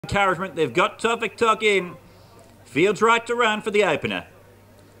Encouragement, they've got Topic Talk in. Fields right to run for the opener.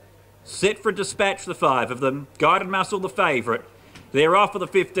 Set for dispatch, the five of them. Guided Muscle, the favourite. They're off for the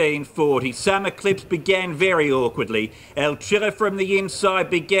 1540. Some Eclipse began very awkwardly. El Chilla from the inside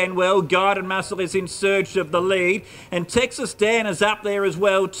began well. Guided Muscle is in search of the lead. And Texas Dan is up there as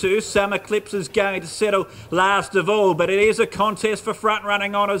well too. Some Eclipse is going to settle last of all. But it is a contest for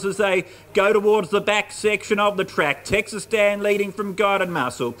front-running honours as they go towards the back section of the track. Texas Dan leading from Guided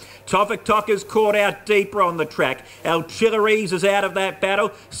Muscle. Topic Talk is caught out deeper on the track. El Chilla is out of that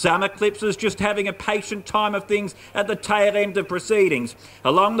battle. Some Eclipse is just having a patient time of things at the tail end of proceedings.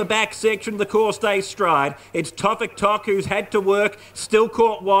 Along the back section of the course they stride. It's Topic Talk who's had to work, still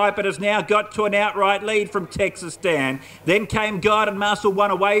caught wide, but has now got to an outright lead from Texas Dan. Then came Guided Muscle,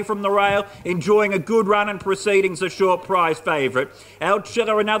 one away from the rail, enjoying a good run in proceedings, a short prize favourite. El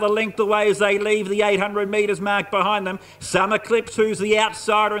Chilla another length away as they leave the 800 metres mark behind them. Some Eclipse, who's the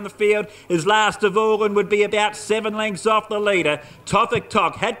outsider in the field, is last of all and would be about 7 lengths off the leader. Topic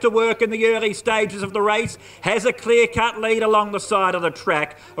Talk had to work in the early stages of the race, has a clear-cut lead along the side of the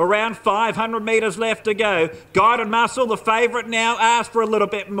track. Around 500 metres left to go. Guided Muscle, the favourite now, asked for a little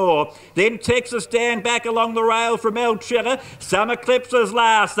bit more. Then Texas Dan back along the rail from El Chilla. Some Eclipse is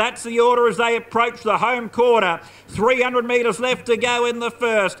last. That's the order as they approach the home corner. 300 metres left to go in the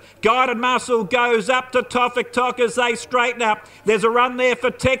first. Guided Muscle goes up to Topic Talk as they straighten up. There's a run there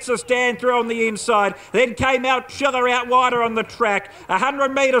for Texas Dan through on the inside. Then came El Chilla out wider on the track. 100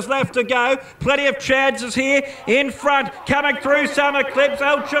 metres left to go. Plenty of chances here. In front, coming through Some Eclipse.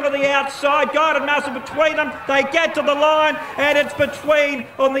 El Chilla the outside. Guided Muscle between them. They get to the line and it's between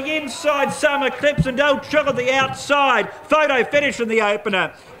on the inside Some Eclipse and El Chilla the outside. Photo finish in the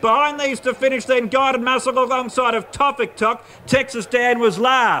opener. Behind these to finish then Guided Muscle alongside of Topic Talk. Texas Dan was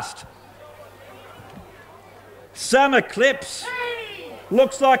last. Some Eclipse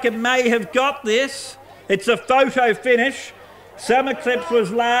looks like it may have got this. It's a photo finish. Some Eclipse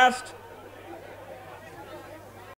was last.